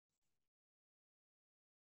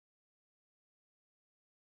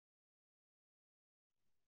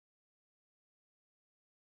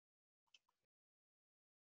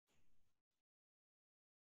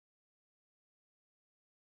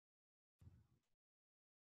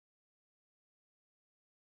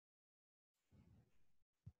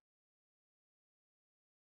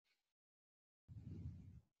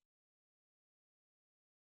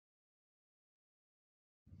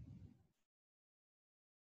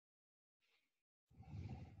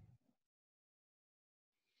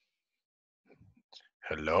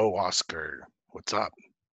Hello, Oscar. What's up?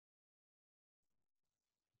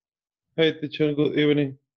 Hi, teacher. Good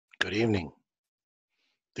evening. Good evening.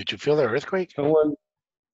 Did you feel the earthquake? How are you?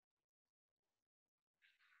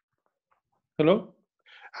 Hello?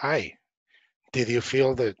 Hi. Did you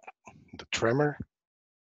feel the tremor?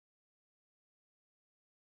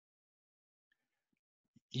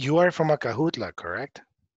 You are from Acajutla, correct?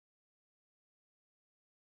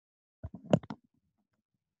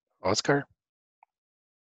 Oscar?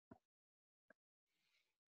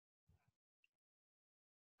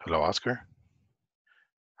 Hello, Oscar.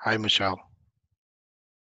 Hi, Michelle.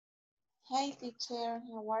 Hi, teacher.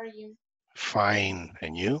 How are you? Fine.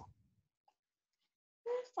 And you?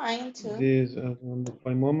 Fine too. This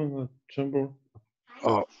by moment chamber.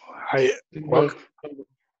 Oh, hi. Timber Welcome. chamber.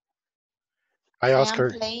 Hi, I am Oscar.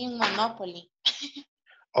 playing Monopoly.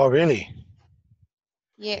 Oh, really?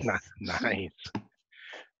 Yes. Nice.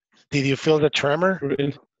 Did you feel the tremor?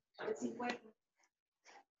 Really?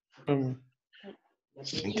 Tremor.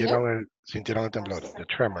 Hello? Sintieron el temblor. The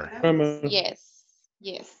tremor. Tremor. Yes.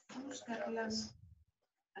 Yes.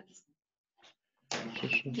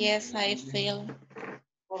 Yes, I feel.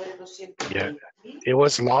 Yeah. It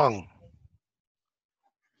was long.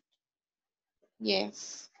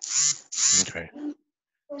 Yes. Okay.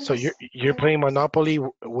 So you're playing Monopoly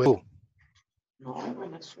with who?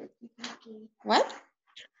 What?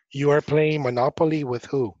 You are playing Monopoly with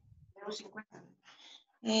who?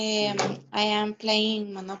 I am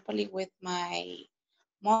playing Monopoly with my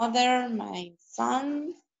mother, my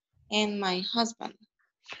son, and my husband.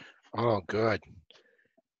 Oh, good.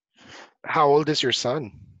 How old is your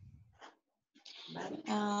son?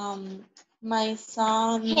 Um, my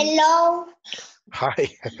son. Hello. Hi.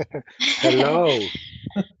 Hello.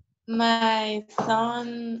 My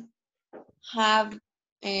son have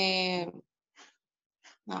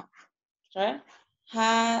no, sorry,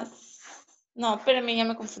 has no, espérame, ya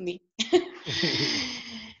me confundí.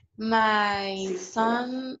 My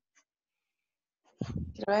son,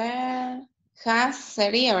 quiero ver, has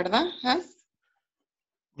sería, ¿verdad? Has.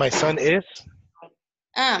 My son is?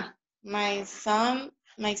 Ah, my son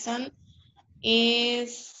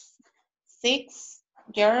is 6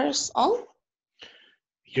 years old.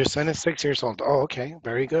 Your son is 6 years old. Oh, okay.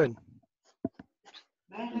 Very good.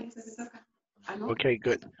 Okay,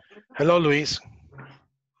 good. Hello, Luis.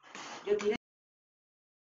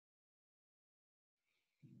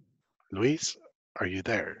 Luis, are you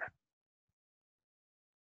there?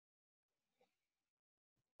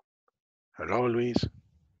 Hello, Luis.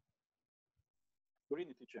 Good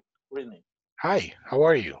evening, teacher. Good evening. Hi, how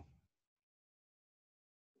are you?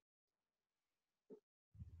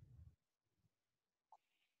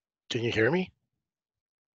 Can you hear me?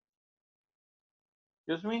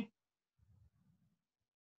 Excuse me?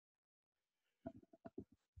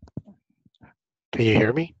 Can you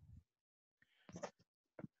hear me?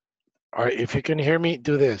 All right, if you can hear me,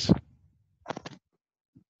 do this.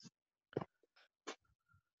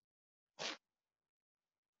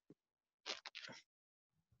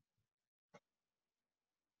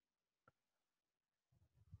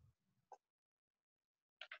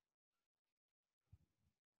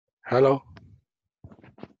 Hello?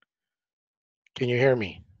 Can you hear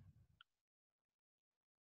me?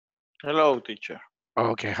 Hello, teacher.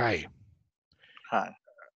 Oh, okay, hi. Hi.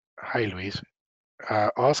 Hi, Luis.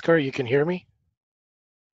 Oscar, you can hear me?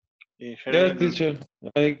 Yeah, teacher.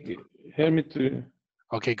 I hear me too.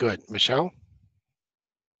 Okay, good. Michelle?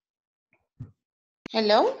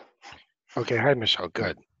 Hello. Okay, hi, Michelle.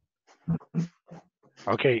 Good.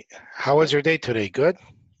 Okay, how was your day today? Good?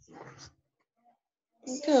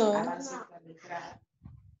 Good.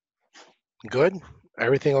 Good?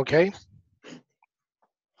 Everything okay?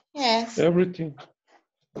 Yes. Everything.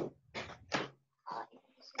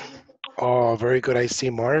 Oh, very good. I see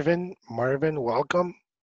Marvin. Marvin, welcome.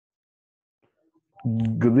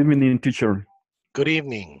 Good evening, teacher. Good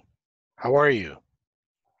evening. How are you?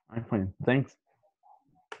 I'm fine, thanks.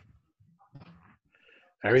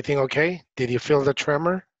 Everything okay? Did you feel the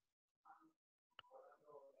tremor?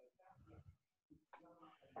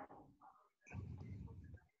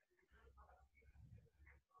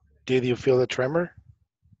 Did you feel the tremor?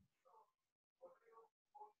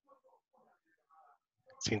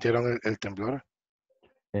 ¿Sintieron el temblor?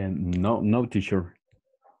 And no, teacher.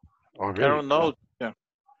 Oh, I really? don't know. Yeah.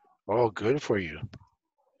 Oh, good for you.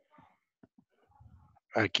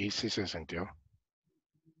 Aquí sí se sintió.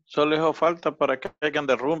 Solo hizo falta para que hagan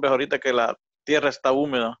derrumbes ahorita que la tierra está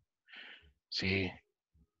húmeda. Sí,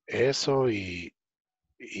 eso y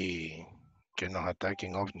que nos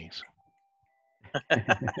ataquen ovnis.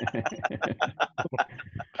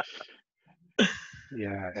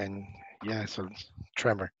 Yeah, and yeah, so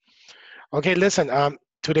tremor. Okay, listen,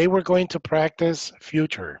 today we're going to practice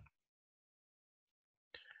future.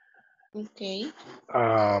 Okay.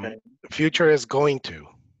 Um, future is going to.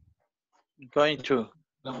 Going to.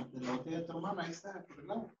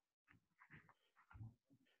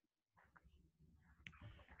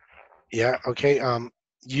 Yeah, okay.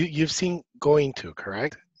 You've seen going to,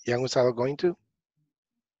 correct? ¿Ya han usado going to?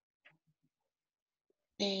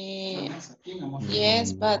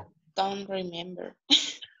 Yes, but don't remember.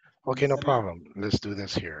 Okay, no problem. Let's do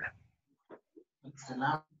this here.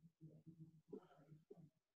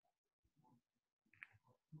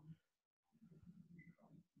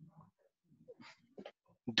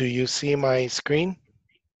 Do you see my screen?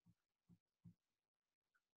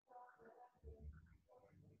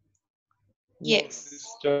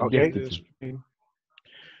 Yes. Okay. Yes, teacher.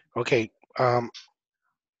 Okay.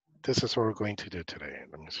 This is what we're going to do today.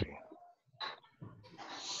 Let me see.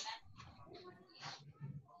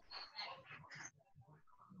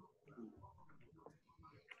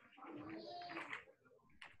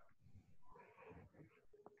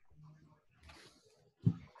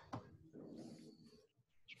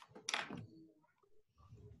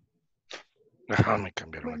 Me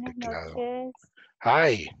cambiaron el Buenas teclado. noches.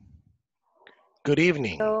 Hi. Good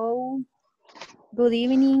evening. Hello. Good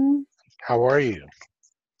evening. How are you?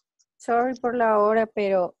 Sorry por la hora,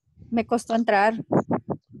 pero me costó entrar.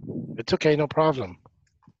 It's okay, no problem.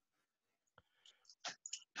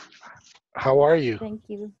 How are you? Thank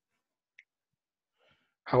you.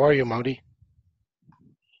 How are you, Maudie?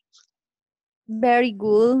 Very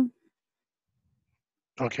good.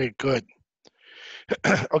 Okay, good.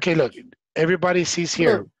 Okay, look, everybody sees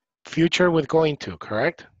here Good. future with going to,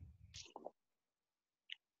 correct?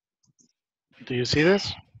 Do you see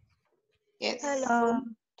this? Yes. Hello.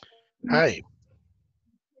 Hi,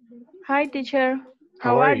 Hi, teacher.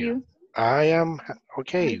 how are you? I am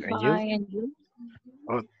okay, I'm and you? fine, and you?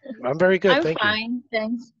 Oh, I'm very good, I'm thank you. fine,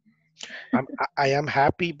 thanks. I am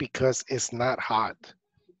happy because it's not hot.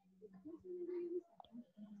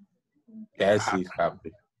 Yes, he's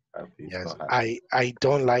happy. Happy. It's Yes, not happy. I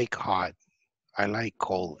don't like hot. I like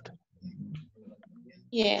cold.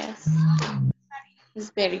 Yes. It's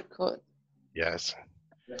very good. Yes.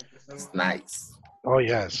 It's nice. Oh,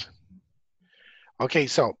 yes. Okay,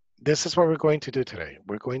 so this is what we're going to do today.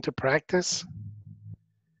 We're going to practice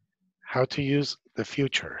how to use the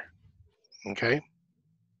future. Okay.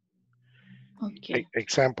 Okay.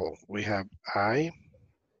 Example, we have I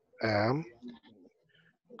am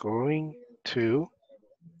going to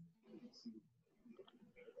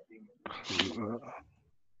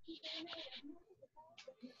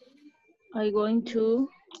I'm going to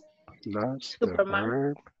plus the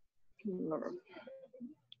supermarket. verb.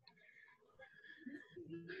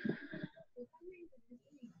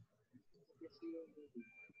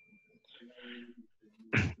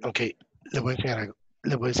 Ok, le voy a enseñar algo,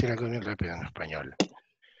 le voy a decir algo bien rápido en español.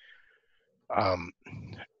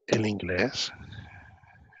 El inglés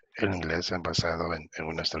es basado en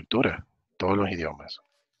una estructura, todos los idiomas.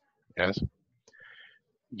 ¿Yes?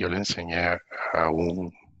 Yo le enseñé a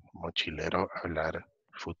un mochilero a hablar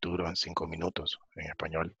futuro en 5 minutos en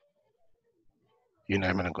español. Y una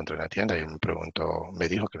vez me lo encontré en la tienda y me preguntó, me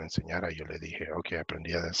dijo que le enseñara. Y yo le dije, ok,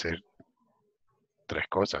 aprendí a decir 3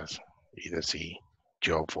 cosas. Y decí,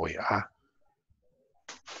 yo voy a.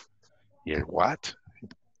 Y el what,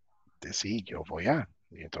 decí, yo voy a.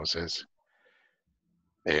 Y entonces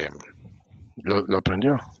lo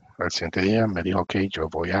aprendió. Al siguiente día me dijo, ok, yo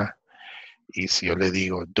voy a. Y si yo le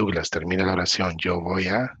digo, Douglas, termina la oración, yo voy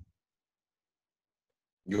a.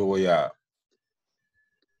 Yo voy a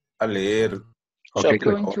leer. Ok, good.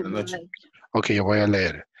 Going to Buenas noches. buy. Ok, yo voy a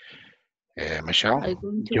leer. Michelle, I'm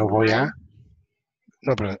going to yo voy buy. a.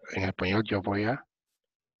 No, pero en español yo voy a.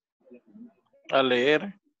 A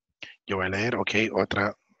leer. Yo voy a leer, ok,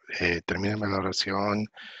 otra. Termíname la oración.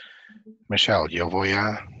 Michelle, yo voy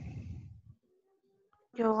a.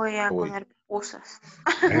 Yo voy a Voy. comer pupusas.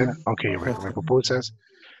 Ok, yo voy a comer pupusas.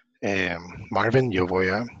 Marvin, yo voy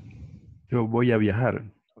a. Yo voy a viajar.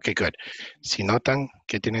 Ok, good. Si notan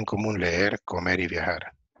que tienen en común leer, comer y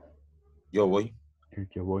viajar. Yo voy.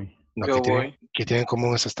 Yo voy. No, Yo que tienen en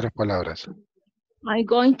común esas 3 palabras. I'm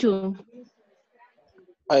going to.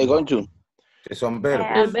 I going to. Que son El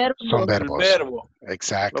verbos. verbo. Son El verbos. verbo. Los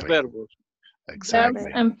Exactly. verbos. Exactly.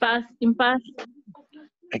 Verbs and past, in past.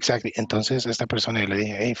 Exactly. Entonces, esta persona yo le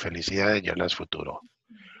dije, hey, felicidades, ya hablas futuro.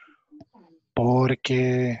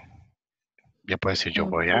 Porque ya puede decir yo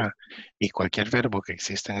voy a. Y cualquier verbo que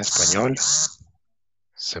exista en español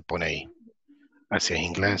se pone ahí. Así en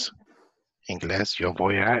inglés. Inglés, yo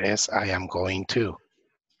voy a es I am going to.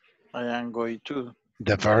 I am going to.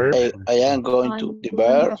 The verb I am going to the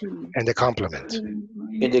verb and the complement.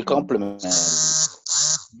 in the complement.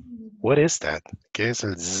 What is that? ¿Qué es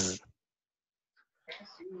el zzz?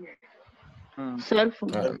 Cell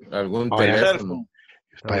phone. Algún Oh, yeah. Cell teléfono. phone.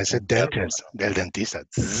 Parece Cell phone. dentist, del dentista.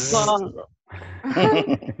 Zzz, Wow.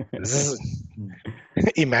 zzz.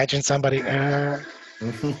 Imagine somebody.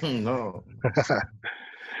 No.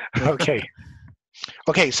 Okay.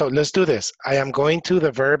 Okay, so let's do this. I am going to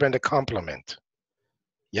the verb and the complement.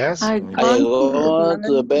 Yes? I I go go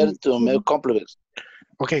to the verb to make compliments.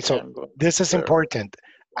 Okay, I so am going this is there. important.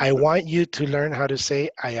 I want you to learn how to say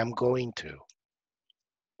I am going to.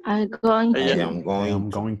 I going I I to. am I going am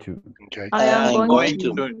to. going to. Okay. I am I'm going going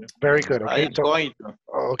to. to. Very good. I Okay. am going to.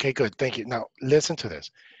 Okay, good. Thank you. Now listen to this.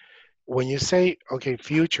 When you say, okay,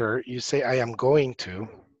 future, you say I am going to.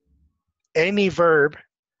 Any verb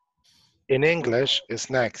in English is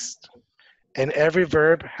next. And every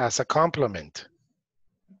verb has a complement.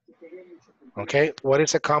 Okay, what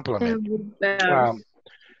is a complement? Verbs.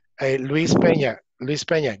 Luis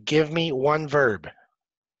Peña, give me one verb.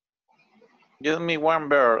 Give me one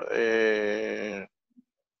verb.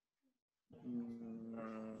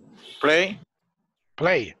 Play.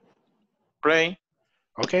 Play. Play.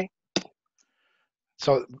 Okay.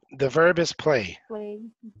 So the verb is play. Play.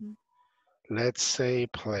 Let's say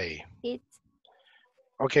play. It.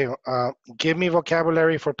 Okay. Give me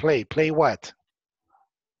vocabulary for play. Play what?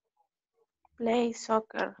 Play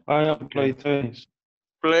soccer. I am play tennis.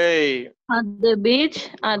 Play. At the beach.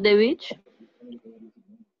 At the beach.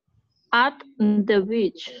 At the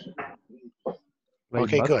beach. Play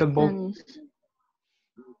Okay, good. basketball. Tennis.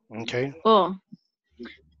 Okay. Oh.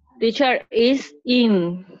 Teacher is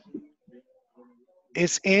in.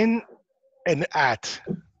 It's in and at.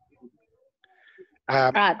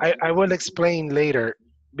 At. I will explain later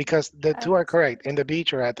because the two are correct. In the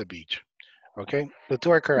beach or at the beach. Okay. The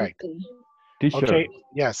two are correct. Okay. Teacher, Okay.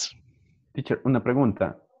 Yes. teacher, una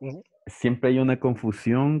pregunta. Ujú. Siempre hay una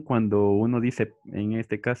confusión cuando uno dice, en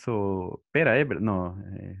este caso, pera, no,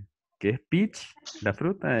 que es peach, la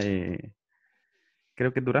fruta,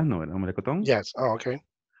 creo que es durazno, ¿verdad? Melocotón. Yes. Oh, okay.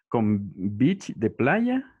 Con beach de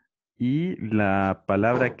playa y la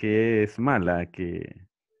palabra que es mala, que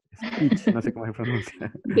es peach, no sé cómo se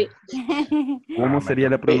pronuncia. Beach. ¿Cómo sería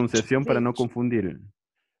la Beach. pronunciación para no Beach. confundir?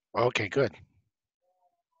 Okay, good.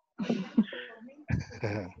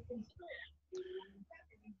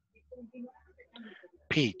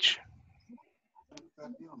 Peach.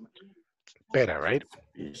 Better, right?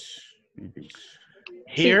 Peach.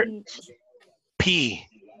 Here, Peach. P.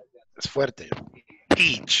 Es fuerte.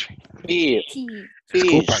 Peach. Peach.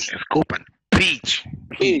 Escupan, Peach. escupan. Peach.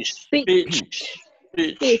 Peach. Peach.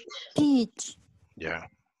 Peach. Peach. Yeah.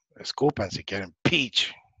 Escupan si quieren.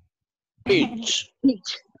 Peach. Peach.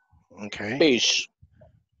 Beach. Okay. Peach.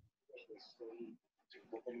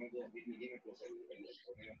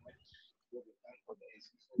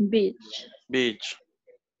 Beach. Beach.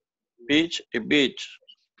 Beach y beach.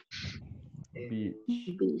 Beach.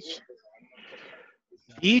 Beach.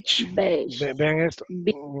 Beach. Beach. Vean esto.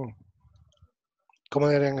 Beach. ¿Cómo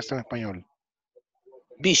dirían esto en español?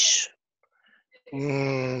 Beach.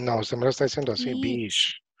 No, usted me lo está diciendo así.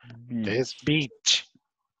 Beach. Es beach.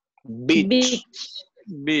 Beach. Beach.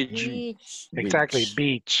 Beach. Beach. Exactly.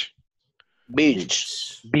 Beach.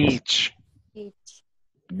 Beach. Beach. Beach.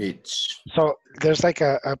 Beach. So there's like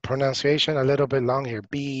a pronunciation a little bit long here.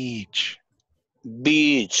 Beach.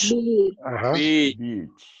 Beach. Beach. Ajá. Beach. Beach.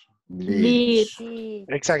 Beach. Beach.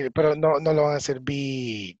 Exactly, pero no lo van a hacer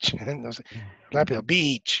beach. No sé. Rápido.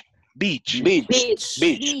 Beach. Beach. Beach. Beach.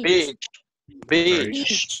 Beach. Beach. Very,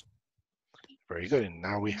 Beach. very good. And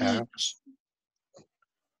now we have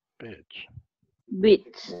bitch.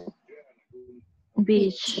 Beach.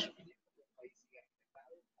 Beach.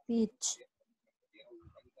 Beach.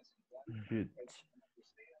 Beach.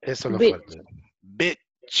 Eso es lo Bitch. fuerte.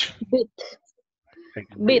 Bitch.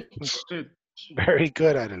 Beach. Beach. Very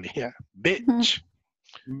good, Adelia. Bitch.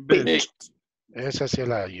 Bitch. Esa sí es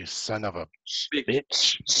la you son of a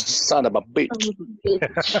bitch. Son of a bitch.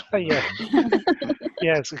 Beach. Yeah.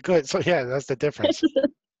 Yes, good. So yeah, that's the difference. So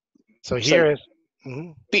So, here is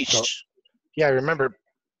mhm. Beach. So, yeah, remember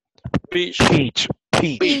Beach. peach.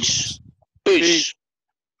 Peach. Beach. Beach.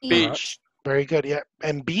 Beach. Very good. Yeah.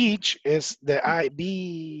 And beach is the I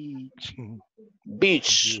beach.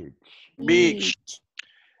 Beach. Beach.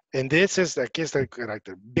 And this is aquí está el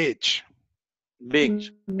character. Bitch.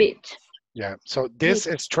 Beach. Beach. Yeah. So this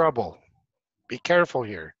is trouble. Be careful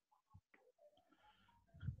here.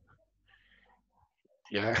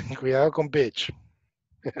 Yeah. Cuidado con bitch.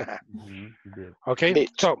 Did. Okay,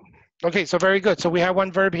 Beach. so very good. So we have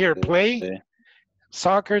one verb here, play, Sí.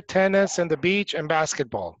 soccer, tennis, and the beach, and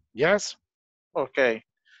basketball. Yes? Okay.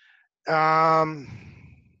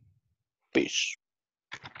 Beach.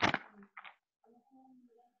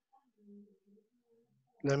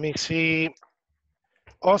 Let me see.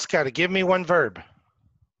 Oscar, give me one verb.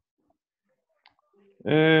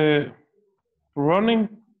 Running.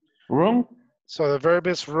 Run. So the verb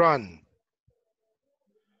is run.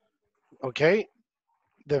 Okay?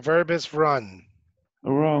 The verb is run.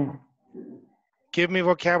 Wrong. Give me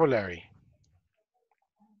vocabulary.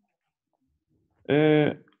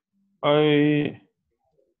 I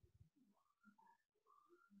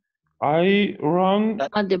run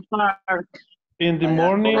At the park. in the Allá At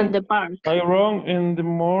morning. the park. I run in the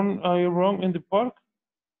morning. I run in the park.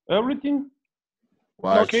 Everything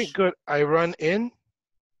Okay, Watch. good. I run in.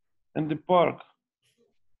 in the park.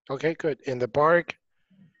 Okay, good. In the park.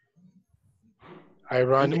 I In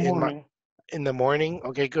run the in morning. the morning.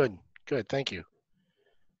 Okay, good. Good, thank you.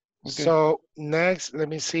 Okay. So next, let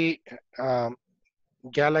me see.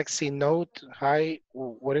 Galaxy Note. Hi,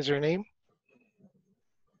 what is your name?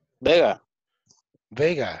 Vega.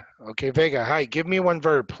 Vega. Okay, Vega. Hi, give me one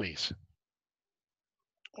verb, please.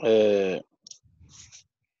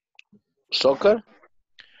 Soccer.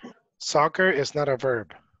 Soccer is not a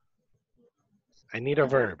verb. I need a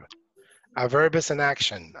verb. A verb is an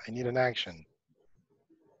action. I need an action.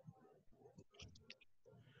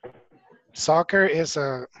 Soccer is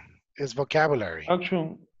vocabulary.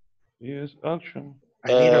 Action. Yes, action. I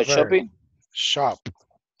need a verb. Shopping. Shop.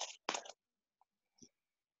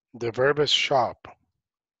 The verb is shop.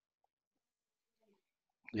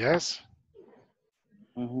 Yes?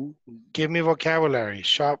 Give me vocabulary.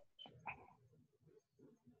 Shop.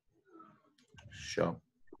 Shop.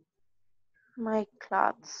 My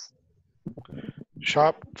clothes.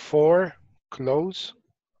 Shop for clothes.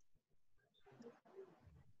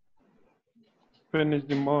 Finish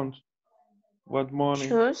the month. What money?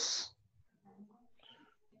 Shoes.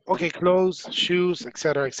 Okay, clothes, shoes,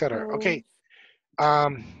 etc., etc. Okay.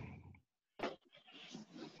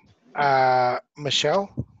 Michelle.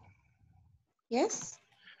 Yes.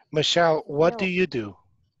 Michelle, what do you do?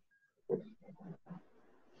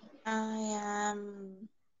 I am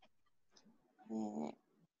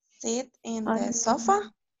sit in the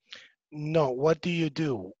sofa. No, what do you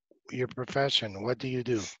do? Your profession, what do you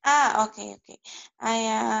do? Okay.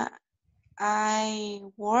 I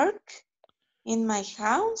work in my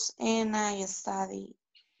house and I study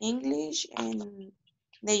English in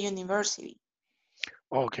the university.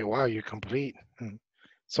 Okay, wow, you're complete.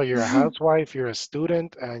 So you're a housewife, you're a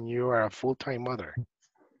student, and you are a full-time mother.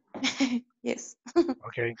 Yes.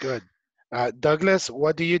 Okay, good. Douglas,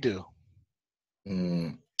 what do you do?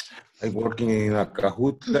 I'm working in a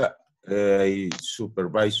Cajutla. I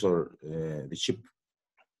supervisor the ship.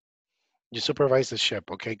 You supervise the ship.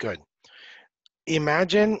 Okay, good.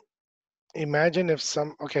 Imagine if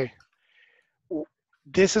okay.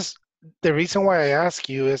 This is the reason why I ask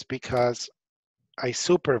you is because I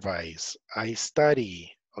supervise, I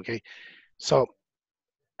study. Okay, so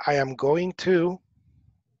I am going to,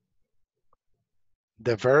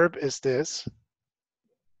 the verb is this,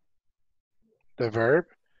 the verb,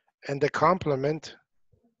 and the complement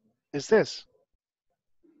is this.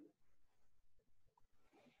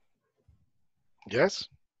 Yes?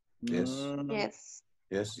 Yes. Yes.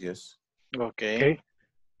 Yes. Yes. Okay. Okay.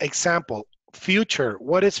 Example, future.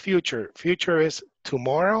 What is future? Future is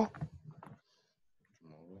tomorrow,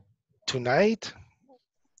 tonight.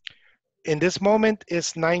 In this moment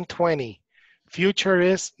is 9:20. Future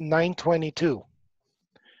is 9:22.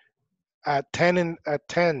 At 10,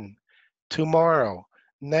 tomorrow,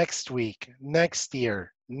 next week, next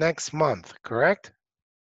year, next month, correct?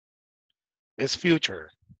 Is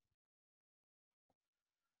future.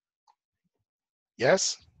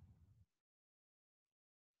 Yes?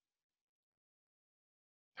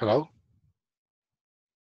 Hello?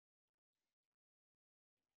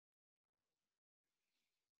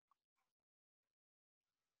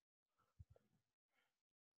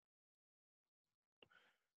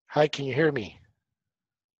 Hi, can you hear me?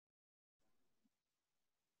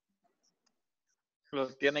 Lo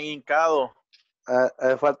tienen hincado.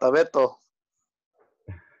 Falta Beto.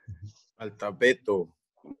 Alfabeto.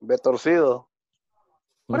 Betorcido.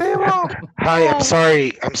 Primo. Hi, I'm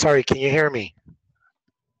sorry. I'm sorry. Can you hear me?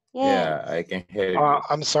 Yeah, I can hear you.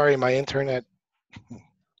 I'm sorry. My internet,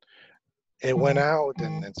 it went out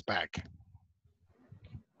and it's back.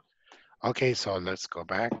 Okay, so let's go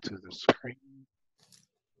back to the screen.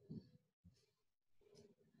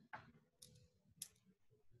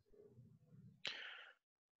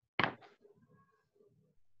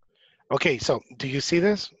 Okay, so do you see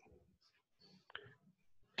this?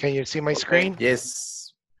 Can you see my Okay. screen?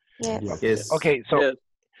 Yes. Yes. Yes. Okay, Yes.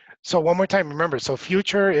 so one more time, remember, so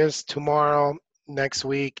future is tomorrow, next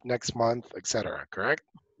week, next month, etc. Correct?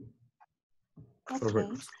 Okay.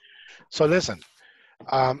 Correct. So listen,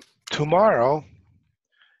 tomorrow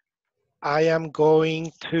I am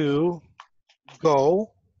going to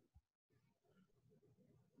go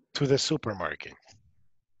to the supermarket.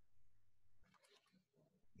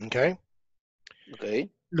 Okay? Okay.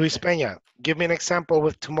 Luis Peña, give me an example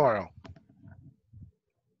with tomorrow.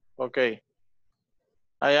 Okay.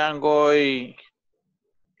 I am going.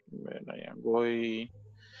 I am going.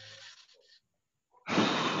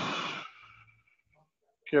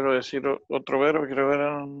 Quiero decir otro verbo. Quiero ver.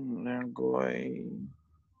 I am going.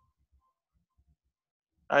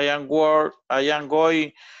 I am work. I am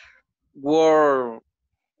going. Work.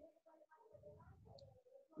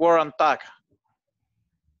 Work and tag.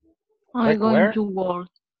 I'm Like going where? to work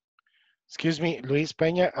Excuse me, Luis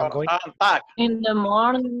Peña, I'm going, And tag. in the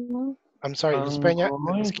morning. I'm sorry, Luis I'm Peña,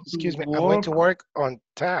 going excuse to me, I'm going to work. work on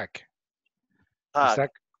TAC. Is Tag.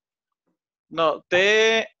 that No.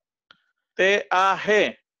 T-A-G.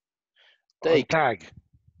 on Take. tag?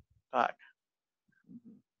 Tag.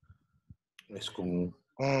 Es común.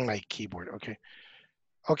 My keyboard, okay.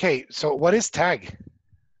 Okay, so what is tag?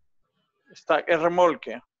 Tag es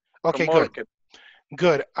remolque. Okay, good, Remolque.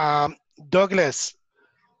 good. Douglas,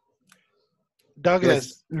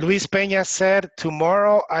 Yes. Luis Peña said,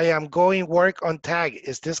 tomorrow I am going work on tag.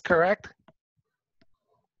 Is this correct?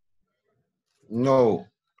 No.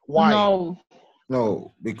 Why? No.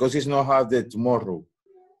 No. Because it's not have the tomorrow.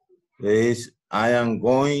 Is I am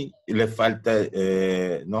going. Le falta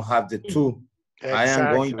no have the to. I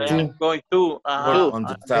am going Exactly. I am to going to. work Two. on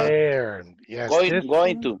the tag. There, yes, this,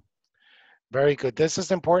 Going to. very good. This is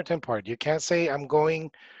the important part. You can't say I'm going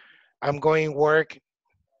work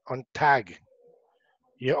on tag.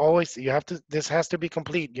 You have to, this has to be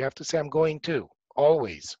complete. You have to say I'm going to,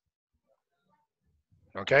 always.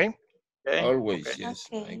 Okay? Okay. Always, Okay. yes.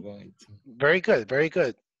 Okay. I'm going to Very good, very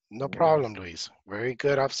good. No work problem, Luis. Very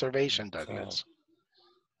good observation, tag. Douglas.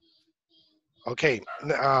 Okay,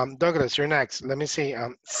 Douglas, you're next. Let me see.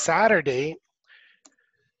 Saturday,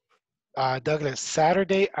 Douglas,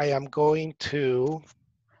 Saturday I am going to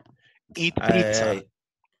eat pizza.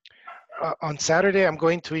 On Saturday I'm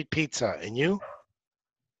going to eat pizza. And you?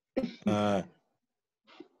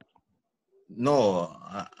 No,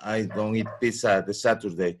 I don't eat pizza the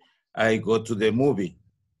Saturday. I go to the movie.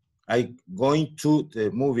 I going to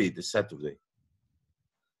the movie the Saturday.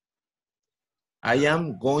 I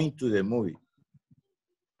am going to the movie.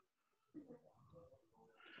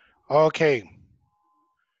 Okay.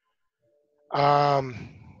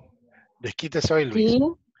 De quite soy, Luis.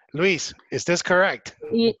 Sí. Luis, is this correct?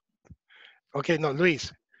 Y Okay, no,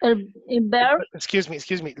 Luis. el verb. Excuse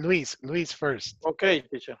me, Luis first. Okay,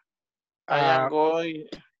 teacher. I am going.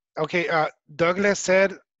 Okay, Douglas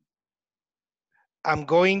said, I'm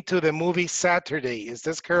going to the movie Saturday. Is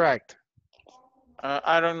this correct?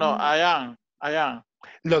 I don't know. I am.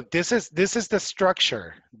 Look, this is the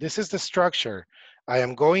structure. This is the structure. I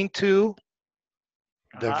am going to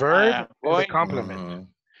the I verb am and the going. complement.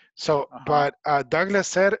 So, but Douglas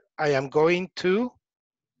said, I am going to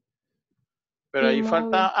Pero ahí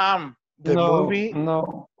falta am. the No, movie.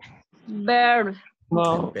 no, Verb.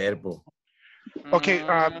 no. Verbo. Okay,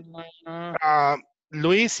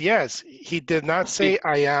 Luis, yes, he did not say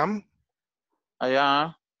I am. I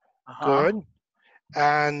am. Good.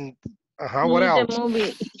 And what See the else?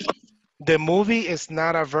 movie. The movie is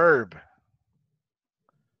not a verb.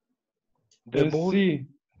 The Let's movie.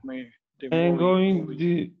 see. The I am going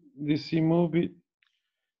movie. the see movie.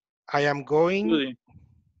 I am going.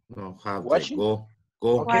 No have Watching? the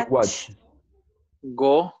go. Okay. Watch.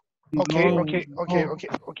 Go. Okay, Going,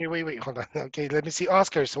 okay, wait, hold on. Okay, let me see.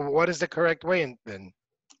 Oscar, so what is the correct way then?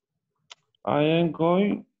 I am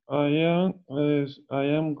going. I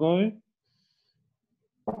am going.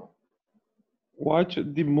 Watch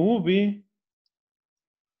the movie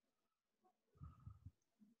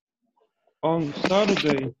on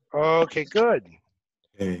Saturday. Okay, good.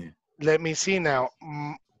 Eh, Let me see now.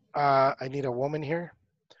 I need a woman here.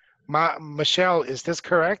 Michelle, is this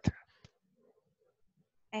correct?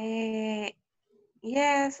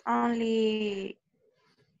 Yes, only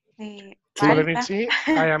So let me falta see.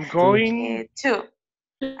 I am going. two.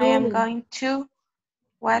 I am going to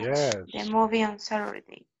watch the Yes, movie on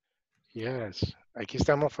Saturday. yes. Aquí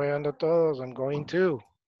estamos fallando todos. I'm going to.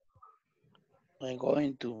 I'm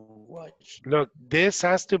going to watch. Look, this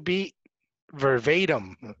has to be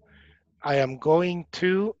verbatim. I am going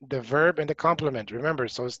to, the verb and the complement. Remember,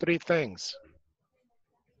 so it's three things.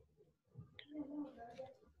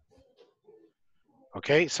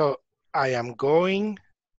 Okay, so I am going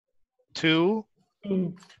to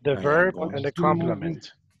the I am verb going and the to movie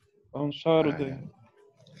complement. on I Saturday. am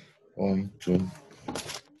going to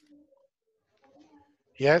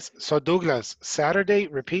Yes, so Douglas, Saturday,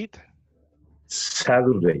 repeat.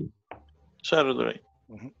 Saturday. Saturday.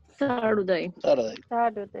 Saturday. Saturday.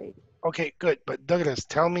 Saturday. Okay, good. But Douglas,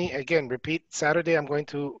 tell me again, repeat. Saturday, I'm going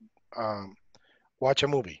to watch a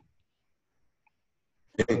movie.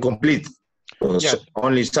 Complete. Yes.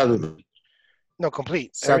 Only Saturday. No,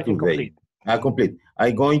 complete. Everything complete. Saturday. Complete.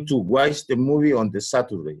 I'm going to watch the movie on the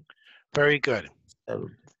Saturday. Very good.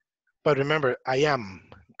 Saturday. But remember, I am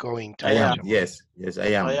going to I watch am. a movie. Yes. Yes, I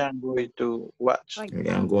am. I am going to watch. I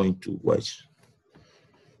am going to watch.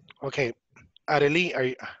 Okay. Arely, are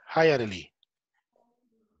you, hi Arely.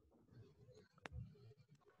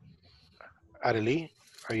 Arely,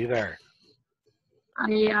 are you there?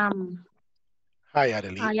 I am. Hi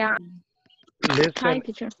Arely. I am. Hi, Listen,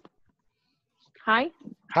 teacher. Hi.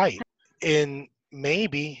 hi. In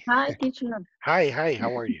maybe, Hi, teacher. hi,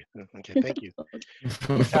 how are you? Okay, thank you.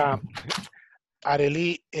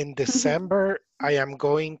 Arely, in December, I am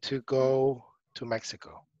going to go to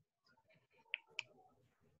Mexico.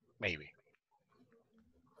 Maybe.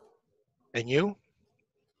 And you?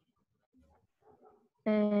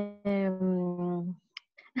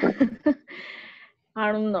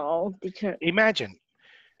 I don't know, teacher. Imagine.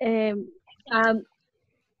 Um, um,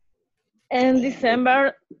 in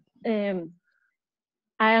December, I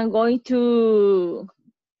am going to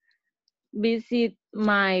visit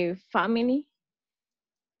my family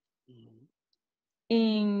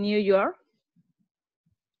in New York.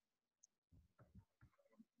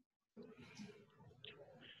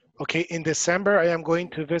 Okay, in December, I am going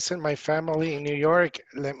to visit my family in New York.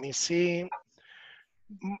 Let me see.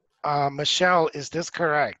 Michelle, is this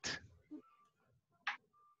correct?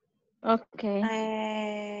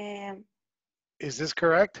 Okay. Is this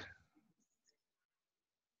correct?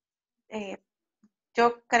 Yo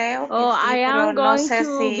creo que Oh, sí, I pero am no going sé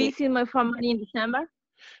to si... visit my family in December.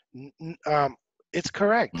 It's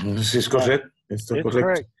correct. This is correct. It's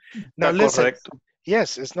correct. Now Está listen. correcto.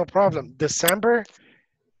 Yes, it's no problem. December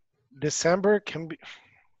can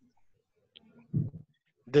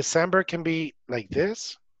be like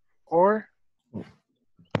this or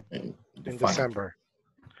in December.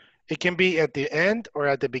 It can be at the end or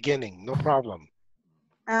at the beginning, no problem.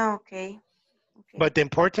 Ah, okay. But the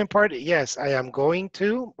important part, yes, I am going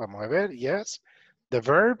to, vamos a ver, yes, the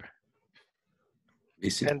verb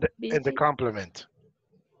and the complement.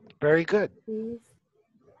 Very good.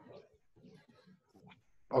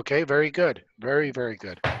 Okay, very good. Very, very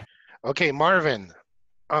good. Okay, Marvin.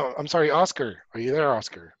 Oh, I'm sorry, Oscar. Are you there,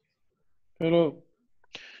 Oscar? Hello.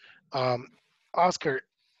 Oscar,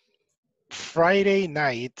 Friday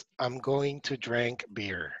night, I'm going to drink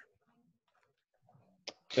beer.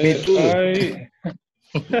 Me too.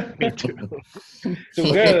 Me too.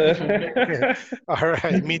 Together. All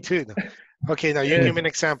right, me too. Okay, now you Yes. give me an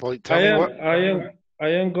example. Tell I me am, what. I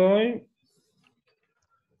am going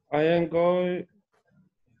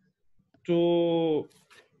to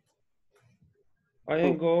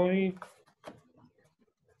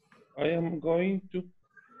I am going to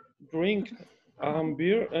drink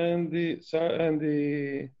beer and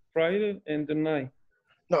the Friday and the night.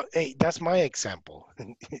 No, hey, that's my example.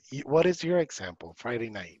 What is your example? Friday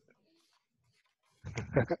night.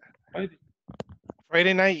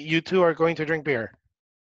 Friday night, you two are going to drink beer.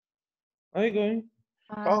 I going.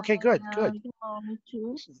 Okay, good.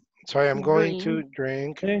 So I am going to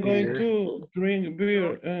drink I am going beer. to drink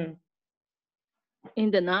beer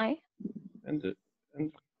In the night. and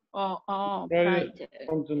Friday.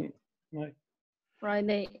 on the night.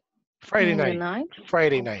 Friday. Friday in the night. night.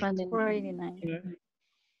 Friday night. Friday night.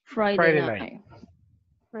 Friday night.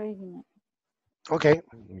 Friday night. Okay.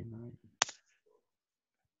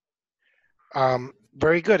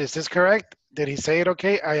 Very good. Is this correct? Did he say it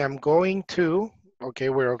okay? I am going to. Okay,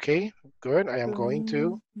 we're okay. Good. I am going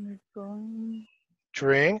to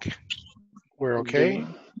drink. We're okay.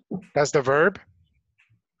 That's the verb.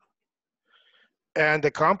 And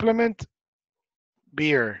the complement,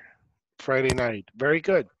 beer. Friday night. Very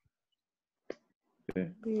good.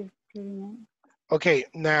 Okay,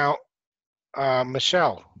 now,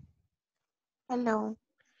 Michelle. Hello.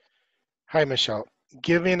 Hi, Michelle.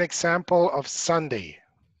 Give me an example of Sunday.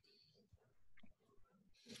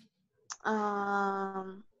 I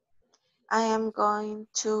am going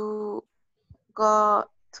to go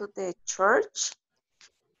to the church.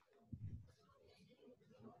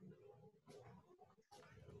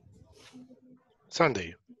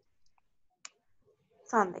 Sunday.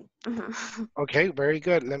 Sunday. Okay, very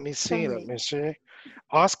good. Let me see. Let Sunday. me see.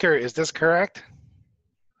 Oscar, is this correct?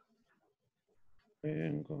 I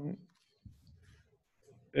am going.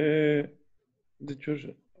 The church.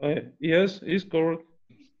 Yes, it's correct.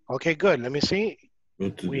 Okay, good. Let me see. Go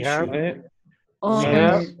to We the have, city. On we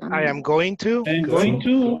have, I Sunday. am going to. I'm Good. going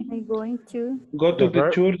to I'm going to. go to The the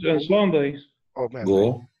verb. church on Sundays. Oh, man.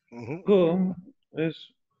 Go. Mhm. Go. Yes,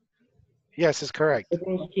 Yes, it's correct. that's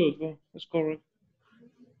good. That's correct.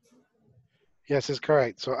 Yes, it's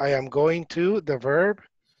correct. So I am going to the verb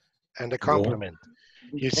and the Go. complement.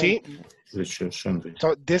 You see? The church Sunday.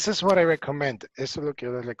 So this is what I recommend. Eso es lo que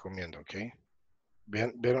yo les recomiendo, ¿ok?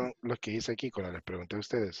 Vieron lo que hice aquí cuando les pregunté a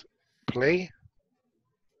ustedes. Play,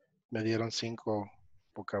 me dieron 5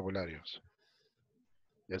 vocabularios.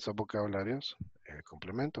 Y esos vocabularios, el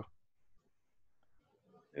complemento.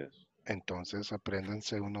 Yes. Entonces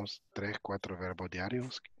apréndanse unos 3, 4 verbos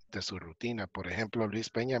diarios de su rutina. Por ejemplo, Luis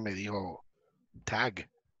Peña me dijo tag.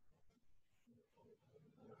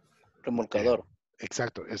 Remolcador.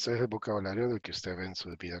 Exacto, ese es el vocabulario del que usted ve en su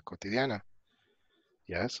vida cotidiana.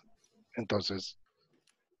 ¿Yes? Entonces,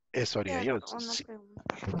 eso haría yo. Una Sí. pregunta.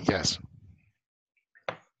 Yes.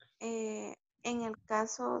 En el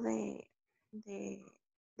caso de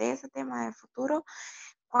ese tema de futuro,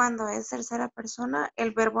 cuando es tercera persona,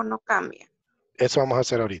 el verbo no cambia. Eso vamos a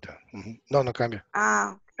hacer ahorita. Ujú. No, no cambia.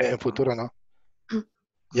 Ah, En futuro no.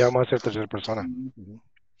 Ya vamos a hacer tercera persona. Ujú.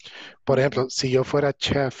 Por ejemplo, si yo fuera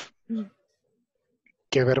chef,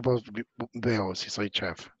 ¿qué verbos veo si soy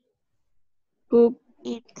chef? Cook,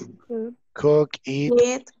 eat, Cook, eat,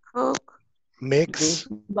 eat, cook, mix.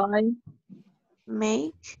 buy,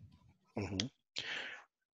 make. Ujú.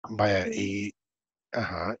 Vaya, y,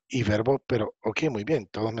 ajá, y verbo, pero, ok, muy bien.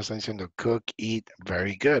 Todos me están diciendo cook, eat,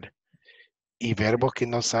 very good. Y verbos que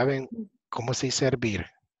no saben cómo se dice hervir.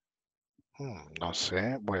 No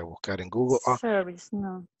sé, voy a buscar en Google. Service,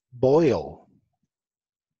 no. Boil.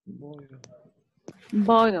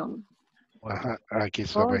 boil, Ajá, aquí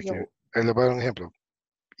se lo voy a escribir. Les voy a dar un ejemplo.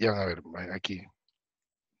 Ya van a ver, aquí.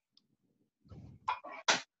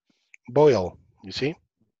 Boil, you see?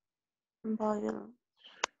 Boil.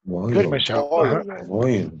 Good, Boil. Michelle. Ajá,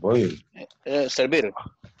 Boil. Servir.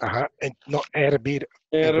 ajá. No, hervir.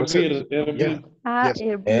 Entonces, Hervir. yeah, Ah, yes,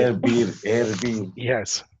 Hervir.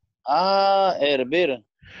 yes. Ah, hervir.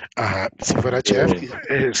 Ajá, si fuera chef,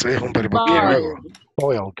 eso es un verbo que boil, hago.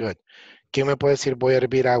 Boil, good. ¿Quién me puede decir voy a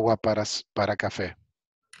hervir agua para café?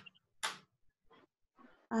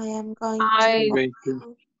 I am going I, to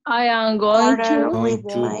Okay. I am going water to with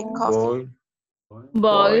my coffee.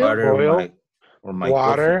 boil, Boil for my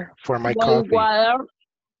water for my boil coffee. water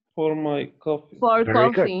For my coffee. for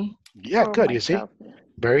Very good. coffee. Yeah, for good, my you see? coffee.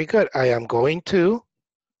 Very good. I am going to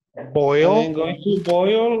I am boil going to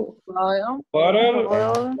boil Boil, water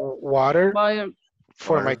Boil water boil,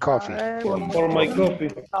 for my coffee. water for my coffee.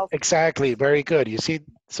 Exactly, very good. You see,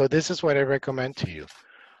 so this is what I recommend to you.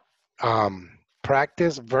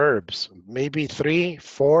 Practice verbs, maybe 3,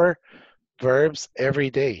 4 verbs every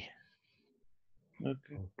day.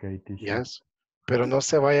 Okay. Okay, teacher. Yes. Pero no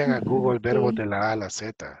se vayan a Google verbos Sí. de la A a la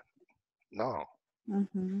Z. No.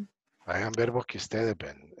 Ujú. Hagan verbos que ustedes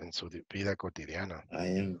ven en su vida cotidiana. I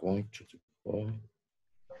am going to boil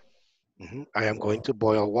I am going to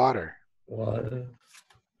boil water. water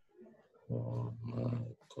for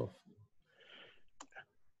my coffee.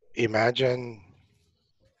 Imagine,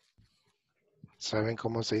 ¿saben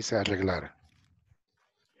cómo se dice arreglar?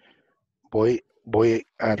 Voy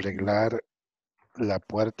a arreglar la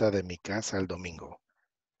puerta de mi casa el domingo.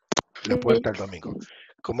 La puerta el domingo.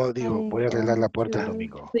 ¿Cómo digo? Voy a arreglar la puerta el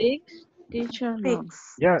domingo. fix, teacher, no.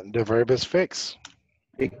 Fix. Yeah, the verb is fix.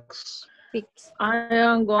 Fix. Fix. I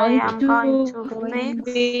am I going am going to to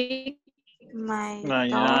fix fix my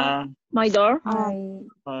Mañana. my door on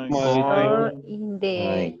My or In I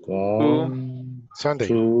the going Sunday.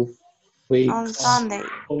 to fix. on Sunday.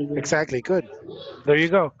 Exactly, good. There you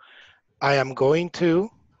go. I am going to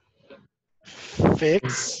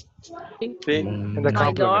fix Sí. in the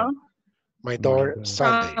my door complement. My door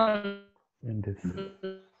Sunday. In this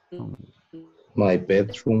My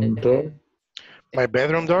bedroom door. My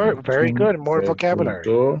bedroom door, very good. More vocabulary.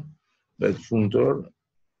 Bedroom door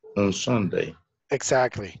on Sunday.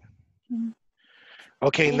 Exactly.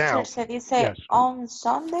 Okay, now, Teacher, ¿se dice yes. on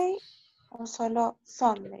Sunday o solo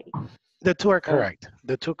Sunday? The two are correct.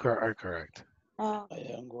 The two are correct. Oh,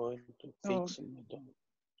 I am going to fix my door.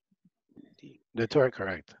 The two are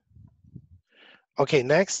correct. Okay,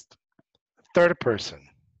 next, third person.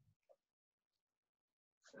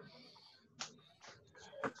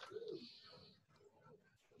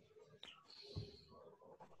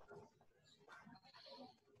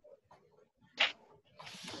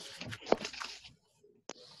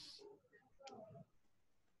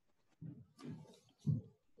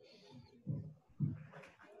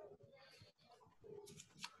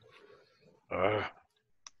 Uh,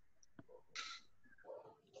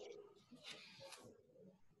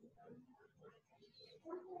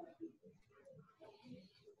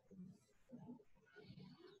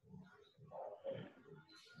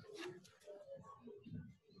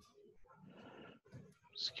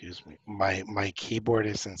 excuse me. My keyboard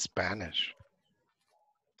is in Spanish.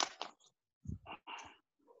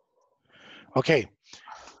 Okay.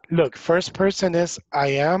 Look, first person is I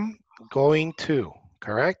am going to,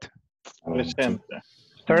 correct? Presente.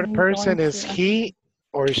 Third I'm person going is to. he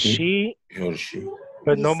or she, He or she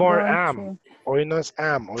but no He's more going am. to. Hoy no es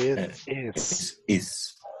am, hoy es is.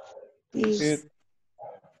 is. Is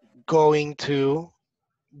Going to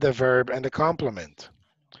the verb and the complement.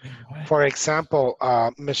 For example,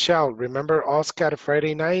 Michelle, remember Oscar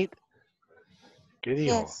Friday night? ¿Qué dijo?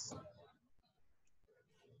 Yes.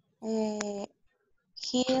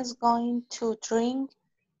 He is going to drink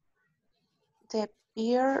the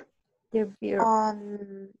beer the beer.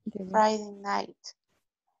 on Friday night.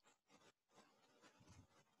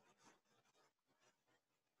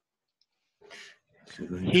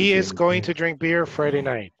 He is going to drink beer Friday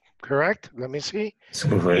night, correct? Let me see.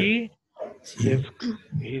 He is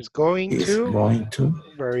he's going is to. going to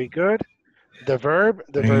Very good. The verb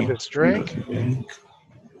is drink,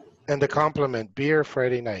 and the complement beer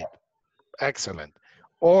Friday night. Excellent.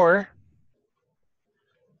 Or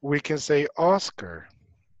we can say Oscar.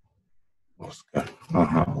 Oscar.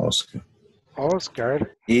 Oscar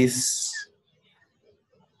Oscar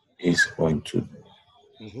is going to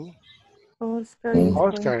mhm. Oscar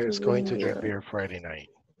Oscar is is going going to to drink drink beer. beer Friday night.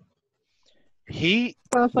 He,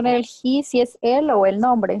 Podemos poner el he si es él o el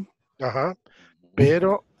nombre. ajá,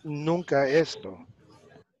 pero nunca esto.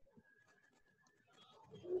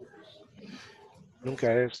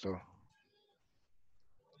 Nunca esto.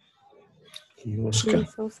 Oscar.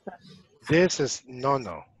 He's Oscar. This is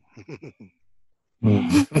no.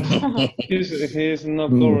 He's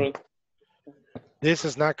not correct. This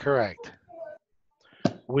is not correct.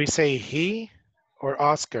 We say he or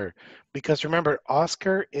Oscar because remember,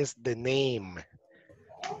 Oscar is the name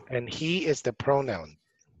and he is the pronoun.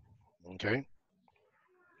 Okay.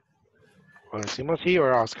 O decimos he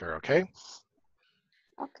or Oscar, okay?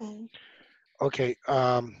 Okay. Okay.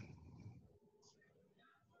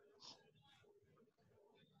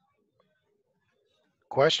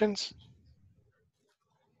 Questions?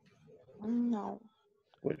 No.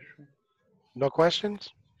 No questions?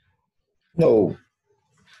 No.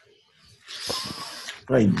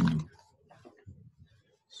 Right.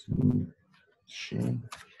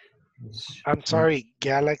 I'm sorry,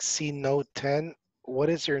 Galaxy Note 10. What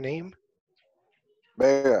is your name?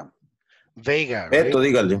 Vega. Vega, right? Beto,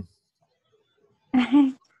 dígale.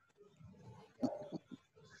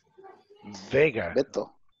 Vega. Beto.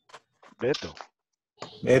 Beto.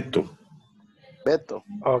 Beto. Beto.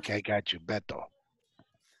 Okay, I got you, Beto.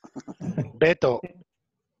 Beto.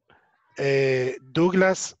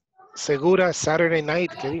 Douglas Segura, Saturday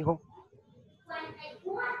night, ¿qué dijo?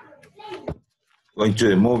 Going to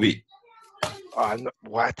the movie.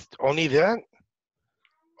 What? Only that?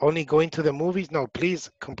 Only going to the movies? No, please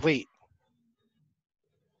complete.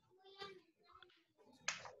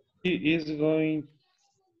 He is going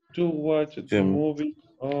to watch the movie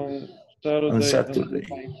on Saturday.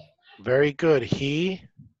 Night. Very good. He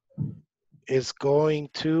is going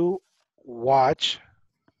to watch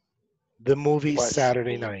the movie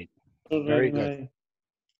Saturday night. Very good.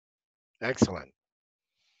 Excellent.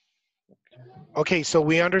 Okay, so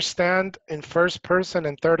we understand in first person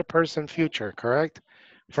and third person future, correct?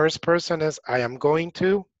 First person is I am going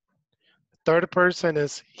to. Third person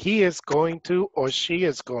is he is going to or she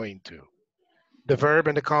is going to. The verb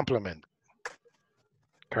and the complement.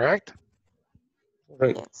 Correct?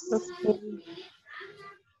 Right.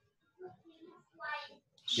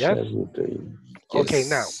 Yes. Yes? Okay,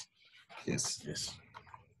 now. Yes, yes.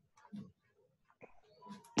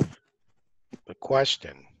 The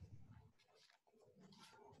question.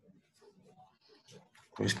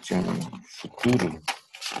 Question futuro.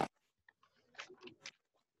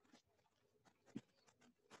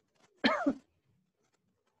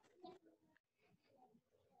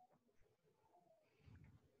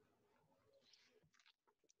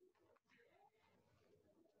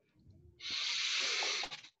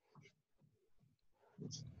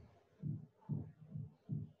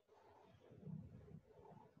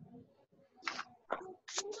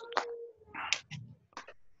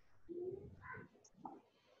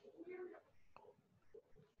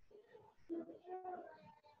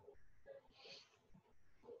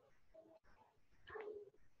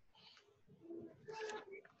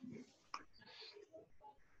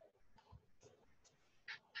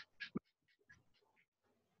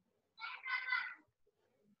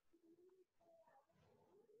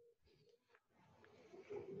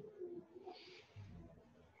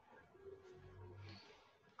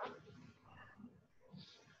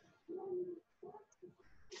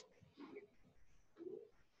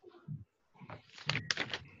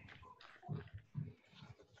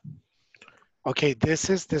 Okay, this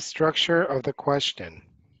is the structure of the question.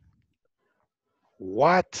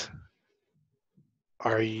 What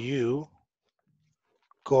are you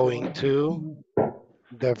going to,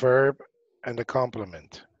 the verb and the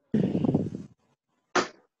complement?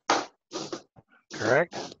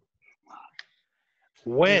 Correct?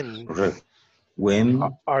 When Correct. When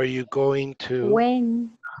are you going to,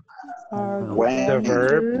 When are you When the going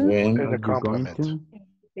verb to? when and Are the you going complement? to?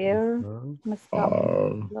 There must stop.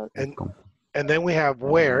 are And then we have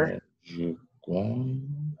where. you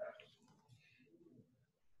going?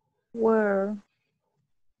 Where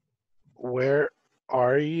Where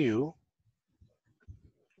are you,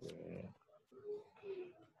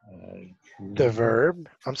 the verb?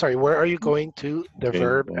 I'm sorry, where are you going to, the Okay,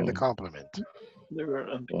 verb and the complement? The word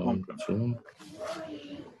and the going complement.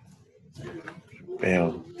 to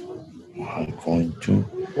spell. I'm going to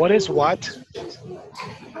What is what?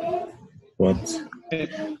 what?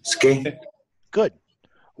 Ski. Good.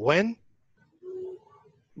 When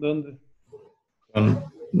 ¿Dónde?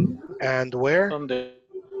 and where? ¿Dónde?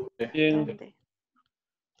 ¿Quién? ¿Dónde?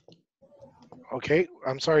 Okay,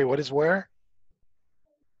 I'm sorry, what is where?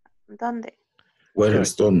 ¿Dónde? Where Good.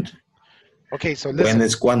 is donde? Okay, so When listen.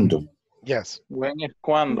 es cuando? Yes. When es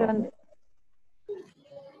cuando. ¿Dónde?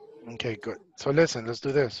 Okay, good. So listen, let's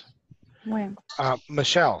do this. When.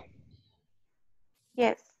 Michelle.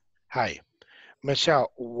 Yes. Hi. Michelle,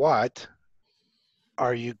 what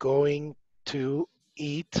are you going to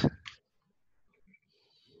eat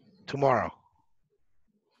tomorrow?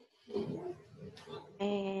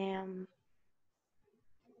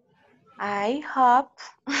 I hope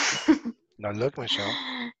Now look, Michelle.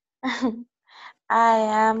 I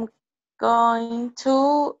am going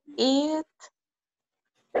to eat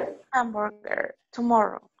hamburger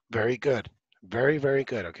tomorrow. Very good. Very, very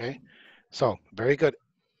good, okay? So, very good.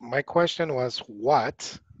 My question was,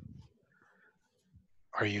 what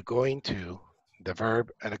are you going to, the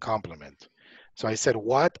verb and a complement? So I said,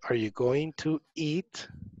 what are you going to eat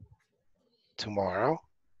tomorrow?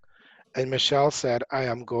 And Michelle said, I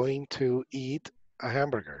am going to eat a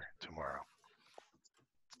hamburger tomorrow.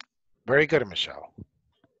 Very good, Michelle.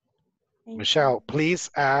 Thank Michelle, you. please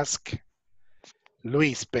ask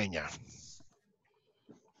Luis Peña.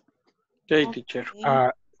 Okay, teacher. Okay.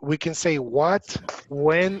 We can say what,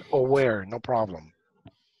 when, or where, no problem.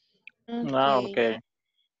 Okay.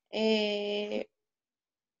 Eh,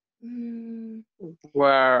 mm,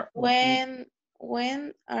 Where?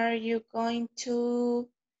 when are you going to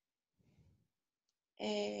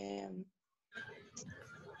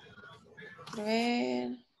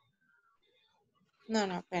ver? No,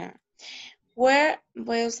 espera. Where,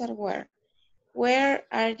 voy a usar where. Where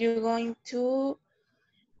are you going to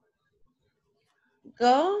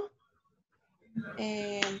go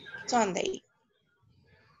Sunday?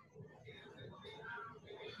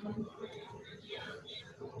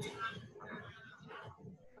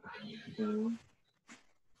 Mm.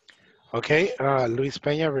 Okay, Luis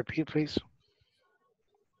Peña, repeat, please.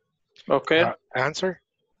 Okay. Answer.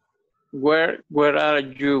 Where are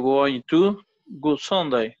you going to go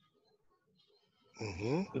Sunday?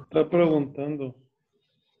 Te está preguntando.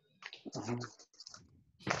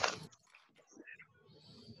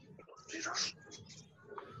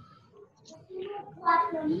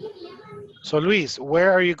 So Luis,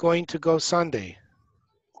 where are you going to go Sunday?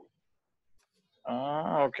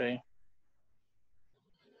 Okay.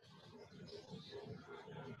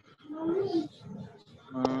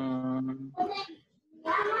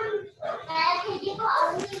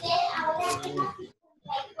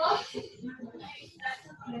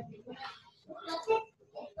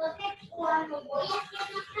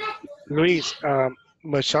 Luis,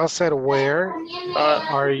 Michelle said, where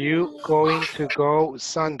are you going to go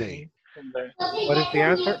Sunday? Sunday. What is the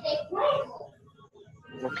answer?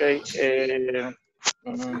 Okay.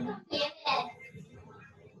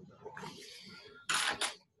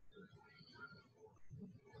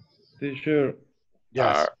 Teacher.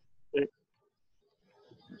 Yes.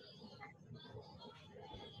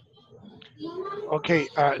 Okay,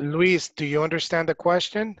 Luis, do you understand the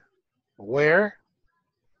question? Where?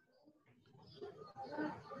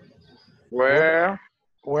 Where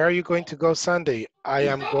are you going to go Sunday? I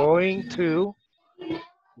am going to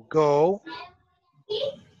go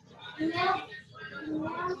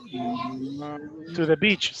to the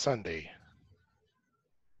beach Sunday.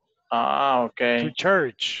 Okay. To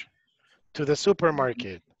church, to the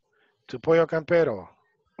supermarket, to Pollo Campero.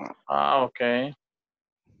 Okay.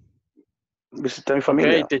 Visitar mi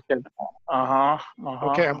familia. Okay, teacher.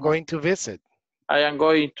 Okay, I'm going to visit. I am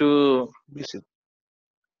going to Visit.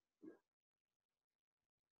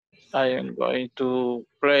 I am going to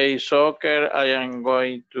play soccer. I am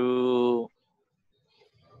going to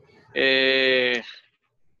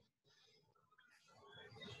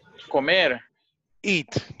comer.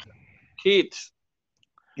 Eat. Kids.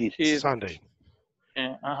 Sunday.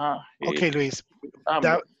 Okay, Eat. Luis.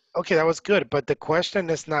 Hambre. That was good, but the question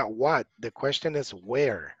is not what. The question is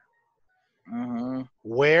where.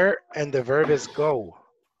 Where and the verb is go.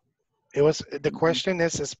 The question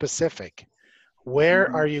is specific.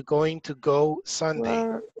 Where are you going to go Sunday?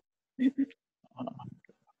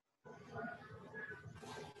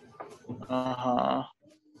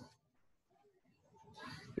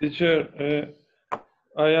 Teacher,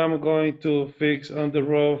 I am going to fix on the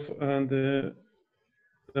roof and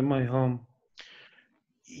my home.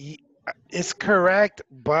 It's correct,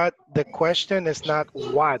 but the question is not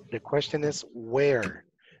what. The question is where.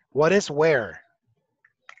 What is where?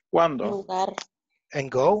 ¿Cuándo? And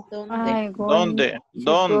go? I'm going ¿Dónde? to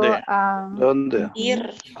 ¿Dónde? ¿Dónde? Ir.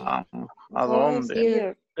 ¿A dónde?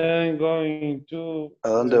 Ir. I'm going to ¿A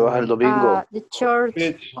dónde vas el domingo? the church.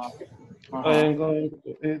 beach. I am going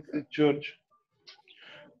to the church.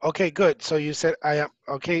 Okay, good. So you said I am.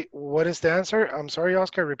 Okay, what is the answer? I'm sorry,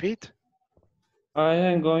 Oscar, repeat. I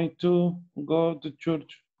am going to go to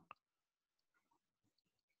church.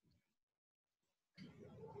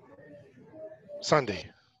 Sunday.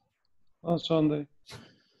 On Sunday.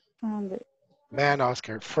 Man,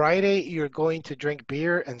 Oscar, Friday you're going to drink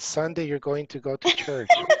beer and Sunday you're going to go to church.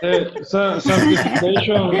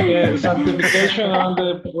 Sanctification on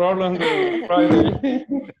the problem Friday.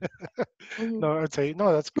 No, I'd say,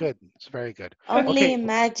 no, that's good. It's very good. Only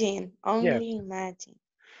imagine. Only Yes. imagine.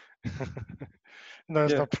 No,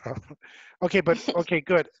 it's no problem. Okay, but okay,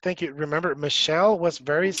 good. Thank you. Remember, Michelle was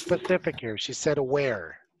very specific here. She said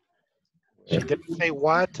where. She didn't say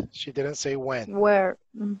what. She didn't say when. Where?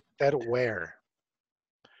 Said where.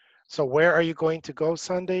 So where are you going to go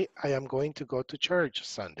Sunday? I am going to go to church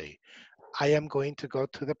Sunday. I am going to go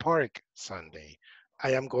to the park Sunday.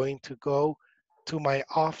 I am going to go to my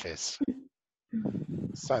office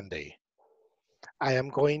Sunday. I am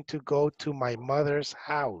going to go to my mother's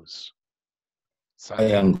house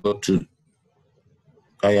Sunday. I am going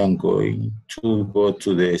to go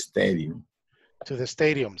to the stadium. To the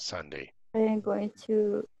stadium Sunday. I am going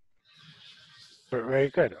to. Very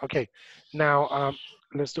good. Okay. Now,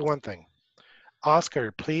 let's do one thing.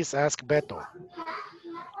 Oscar, please ask Beto.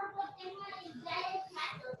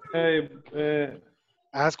 Hey,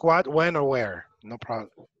 Ask what, when, or where. No problem.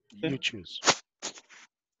 You choose.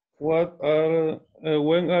 when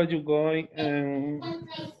are you going and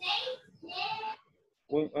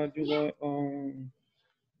when are you going on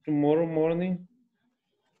tomorrow morning?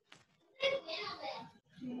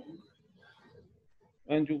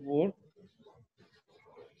 And you work?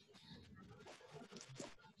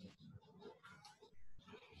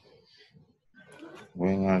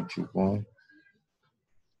 When are you going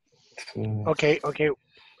to... Okay.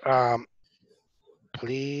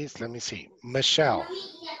 Please, let me see. Michelle.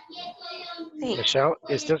 Michelle,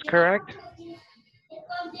 is this correct?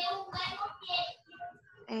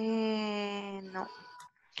 No.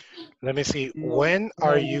 Let me see. When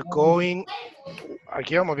are you going?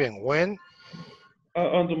 Aquí vamos bien. When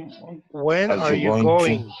are you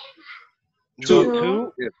going?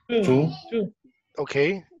 To.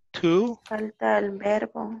 Okay. To. Falta el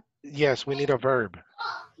verbo. Yes, we need a verb.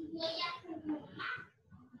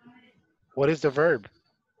 What is the verb?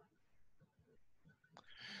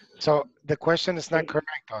 So the question is not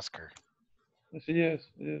correct, Oscar. Yes.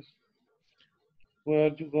 Where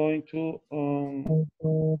are you going to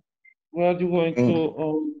where are you going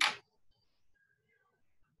to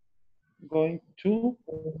going to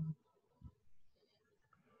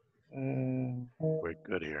We're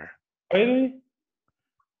good here. Friday?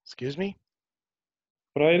 Excuse me?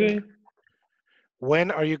 Friday?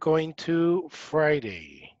 When are you going to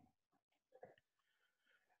Friday?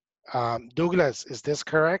 Douglas, is this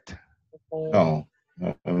correct? No,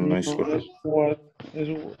 it's correct. Why?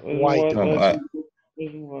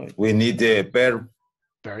 We need the verb.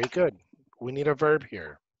 Very good. We need a verb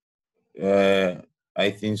here. I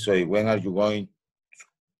think so. When are you going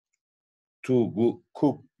to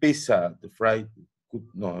cook pizza? The Friday?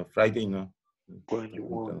 No, Friday no. When you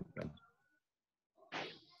want.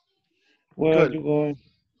 Where are you going?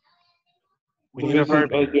 We need a verb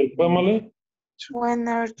visit your family? When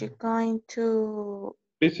are you going to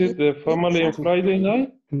Visit the family on Friday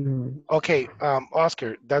night? Okay,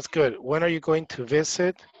 Oscar, that's good. When are you going to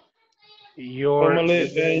visit your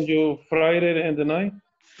family and you Friday and the night?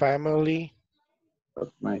 Family. At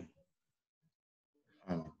night.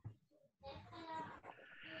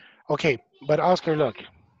 Okay, but Oscar, look.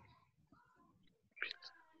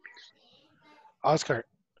 Oscar,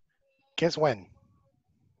 guess when?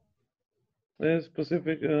 Es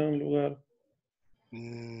specific lugar.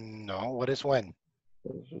 No, what is when?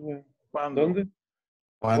 ¿Cuándo? ¿Dónde?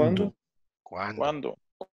 ¿Cuándo? ¿Cuándo? ¿Cuándo?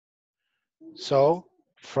 So,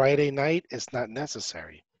 Friday night is not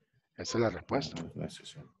necessary. Esa es la respuesta.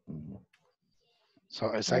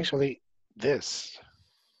 So it's actually this.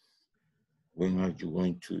 When are you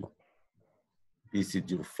going to visit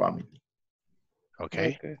your family?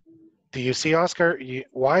 Okay. Do you see, Oscar?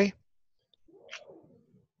 Why?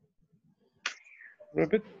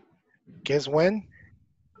 Repeat. Guess when?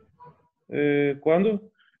 ¿Cuándo?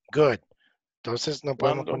 Good. Entonces no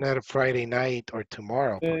podemos ¿Cuándo? poner Friday night or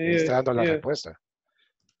tomorrow porque está dando la respuesta.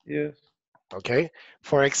 Yes. Okay.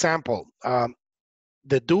 For example,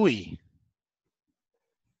 the Dewey.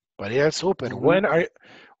 Para ir al super.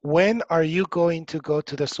 When are you going to go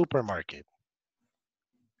to the supermarket?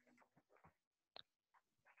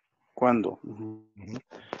 ¿Cuándo?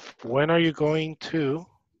 When are you going to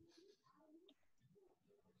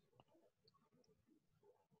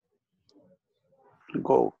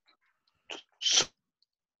Go.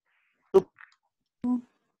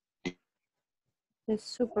 The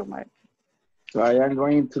supermarket. So I am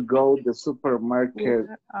going to go to the supermarket.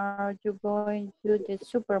 Where are you going to the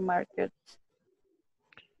supermarket?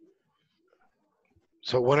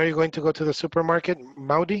 So when are you going to go to the supermarket,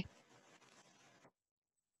 Maudi?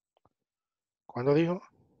 ¿Cuándo dijo?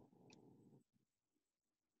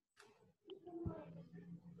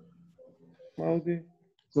 Maudi.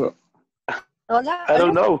 So, Hola. I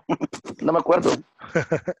don't know. No me acuerdo.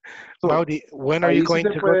 Maudi, when are you going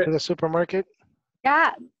to go to the supermarket?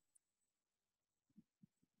 Ya.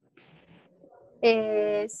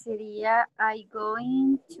 Sería I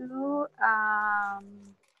going to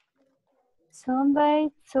Sunday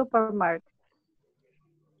supermarket.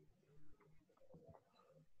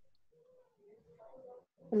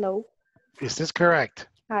 Hello. Is this correct?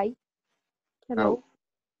 Hi. Hello.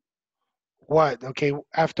 What? Okay,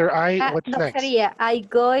 after I, what's no, next? sería I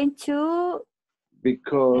going to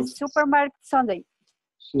because the supermarket Sunday.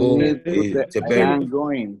 I am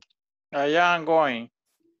going. I am going.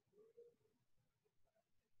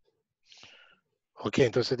 Okay,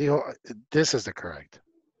 entonces dijo, this is the correct.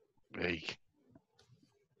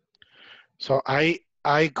 So I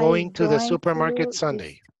going to the supermarket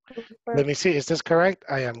Sunday. Let me see, is this correct?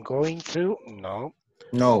 I am going to, no.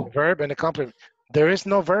 No. Verb and a complement. There is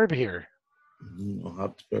no verb here. No,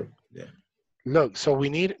 have to verb. Yeah. Look, so we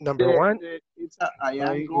need number one. It's I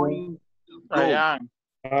am going to go.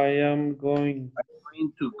 I am going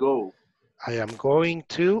to go. I am going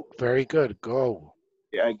to, very good, go.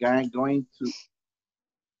 I am going to.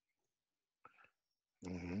 I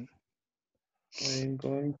am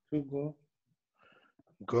going to go.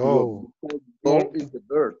 Go. Go is the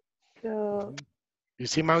verb. Go. You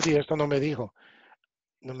see, Maudi, esto no me dijo.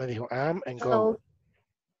 No me dijo am and go.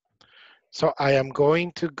 So I am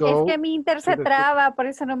going to go. Es que mi inter se traba, por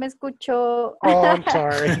eso no me escuchó. Oh, I'm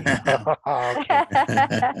sorry.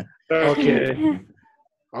 Okay.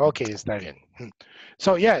 Okay, está bien.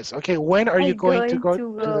 So yes, okay, when are you going to go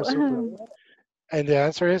to the super? And the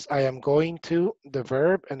answer is I am going to, the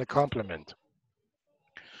verb and the complement.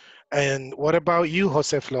 And what about you,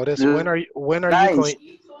 Jose Flores? When are you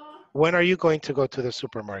going to go to the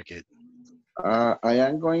supermarket? I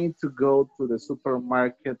am going to go to the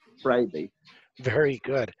supermarket Friday. Very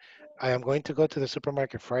good. I am going to go to the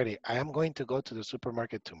supermarket Friday. I am going to go to the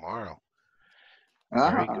supermarket tomorrow.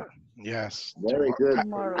 Very good. Yes. Very good.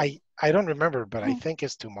 I don't remember, but I think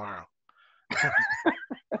it's tomorrow.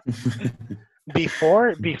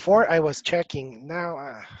 Before I was checking.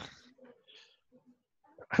 Now.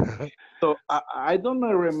 So I don't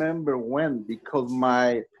remember when because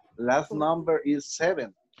my last number is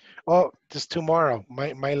 7. Oh, just tomorrow.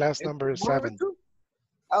 My last number is 7.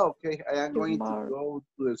 Oh, okay. I am going to go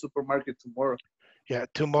to the supermarket tomorrow. Yeah,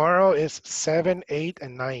 tomorrow is 7, 8,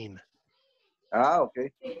 and 9.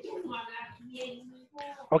 Okay.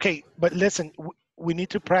 Okay, but listen, we need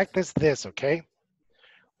to practice this, okay?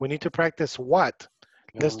 We need to practice what?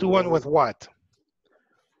 Let's do one with what?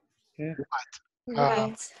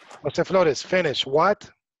 What? Jose Flores, finish. What?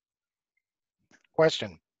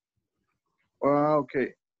 Question.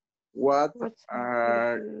 Okay. What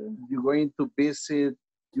are you going to visit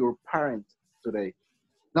your parents today?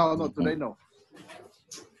 No, today no.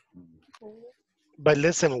 But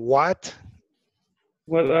listen, what?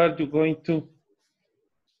 What are you going to?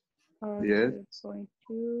 Yes. Going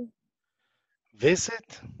to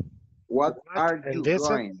visit? What are you visit?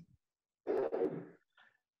 going?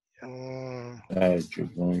 Are you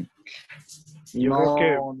going? Yo creo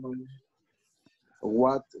que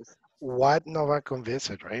What what no va con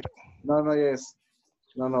visit, right? No, no, yes.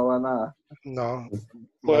 No, no va nada. No.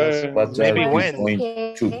 Pues, What Maybe are you when.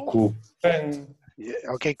 going to cook? when, Yeah,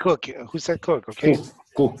 okay, cook. Who said cook? Okay.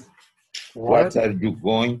 Cook. What? What are you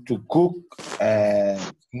going to cook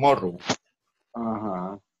tomorrow?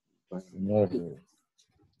 Ajá. Tomorrow.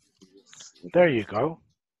 There you go.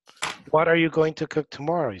 What are you going to cook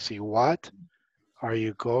tomorrow? You see, what are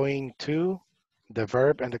you going to? The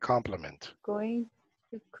verb and the complement. Going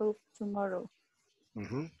to cook tomorrow.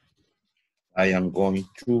 Mm-hmm. I am going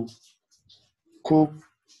to cook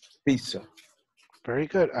pizza. Very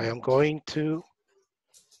good. I am going to,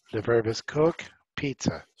 the verb is cook,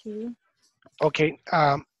 pizza. To. Okay,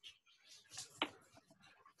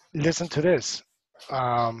 listen to this.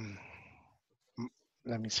 Let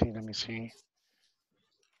me see.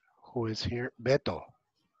 Who is here? Beto.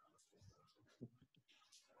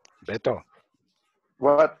 Beto.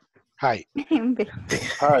 What? Hi.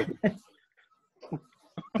 Hi.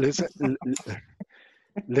 Listen,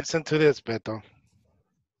 listen to this, Beto.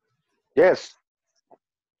 Yes.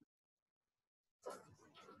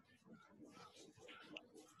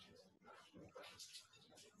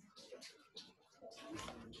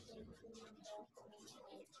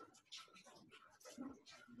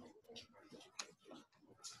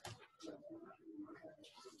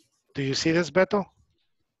 Do you see this, Beto?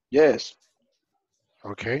 Yes.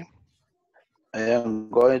 Okay. I am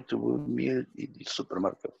going to buy milk in the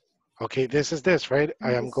supermarket. Okay, this is this, right?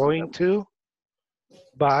 I am going to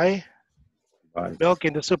buy milk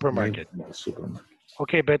in the supermarket. Milk in the supermarket.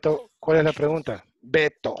 Okay, Beto, ¿cuál es la pregunta?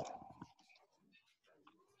 Beto.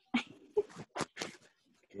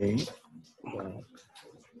 Okay.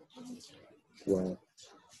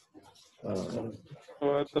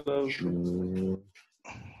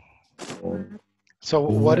 So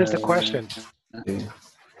what is the question?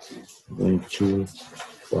 Going to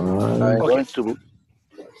I'm going to.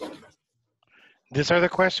 These are the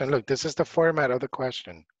question. Look, this is the format of the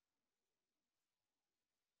question.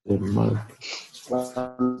 No.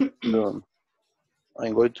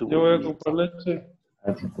 I'm going to. yo voy a comprar leche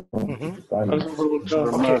al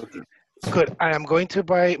supermercado. Okay, good. I am going to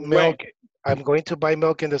buy milk. I'm going to buy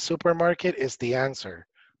milk in the supermarket is the answer.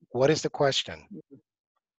 What is the question?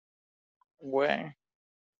 When?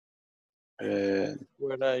 Uh,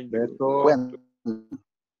 When are you? Beto. when?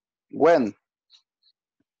 When?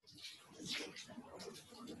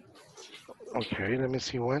 Okay, let me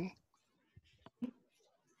see when.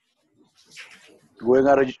 When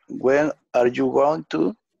are you going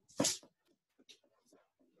to?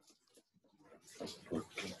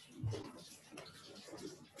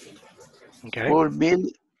 Okay. Full meal.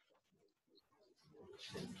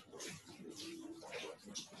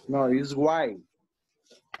 No, it's why.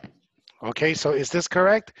 Okay, so is this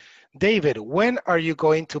correct? David, when are you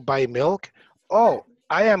going to buy milk? Oh,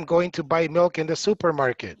 I am going to buy milk in the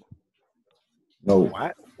supermarket. No.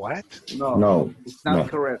 What? What? No, No. it's not No.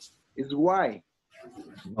 correct. It's why.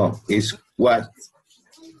 No. It's what?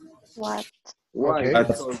 What? Why? Okay.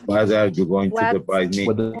 What are you going to buy me?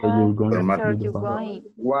 What are you going What are to you buy? going?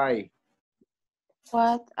 Why?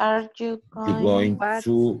 What are you You're going What?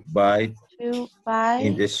 to buy to buy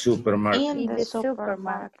in the supermarket. in In the the supermarket?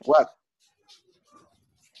 supermarket. What?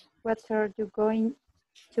 What are you going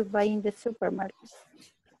to buy in the supermarket?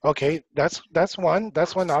 Okay, that's one.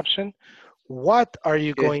 That's one option. What are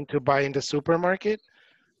you Okay. going to buy in the supermarket?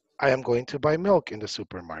 I am going to buy milk in the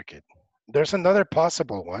supermarket. There's another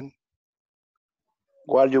possible one.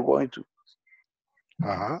 What are you going to?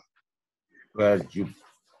 Uh-huh. Where you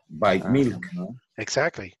buy milk.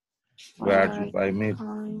 Exactly. Where What you are buy you milk.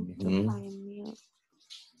 going to Mhm. buy milk?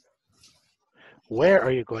 Where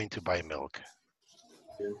are you going to buy milk?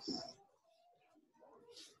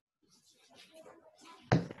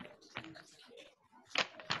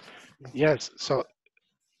 Yes, so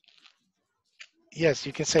yes,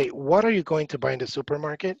 you can say, what are you going to buy in the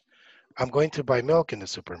supermarket? I'm going to buy milk in the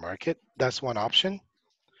supermarket. That's one option.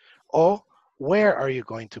 Or where are you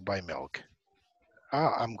going to buy milk?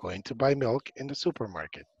 I'm going to buy milk in the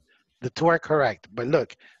supermarket. The two are correct, but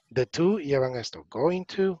look, the two llevan esto, going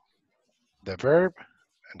to, the verb,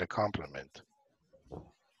 and the complement.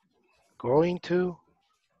 Going to,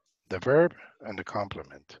 the verb, and the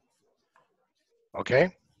complement.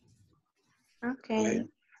 Okay? Okay.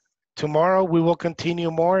 Tomorrow we will continue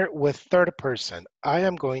more with third person. I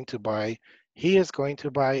am going to buy, he is going to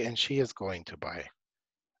buy, and she is going to buy.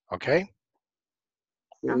 Okay?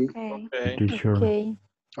 Okay. Okay. Teacher. Okay.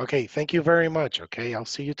 Okay, thank you very much. Okay, I'll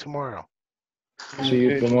see you tomorrow. See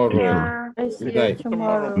you tomorrow. Sure. I see Good you night.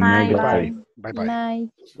 tomorrow. Bye Goodbye. bye. Bye-bye. Night.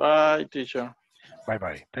 Bye, teacher.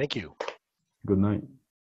 Bye-bye. Thank you. Good night.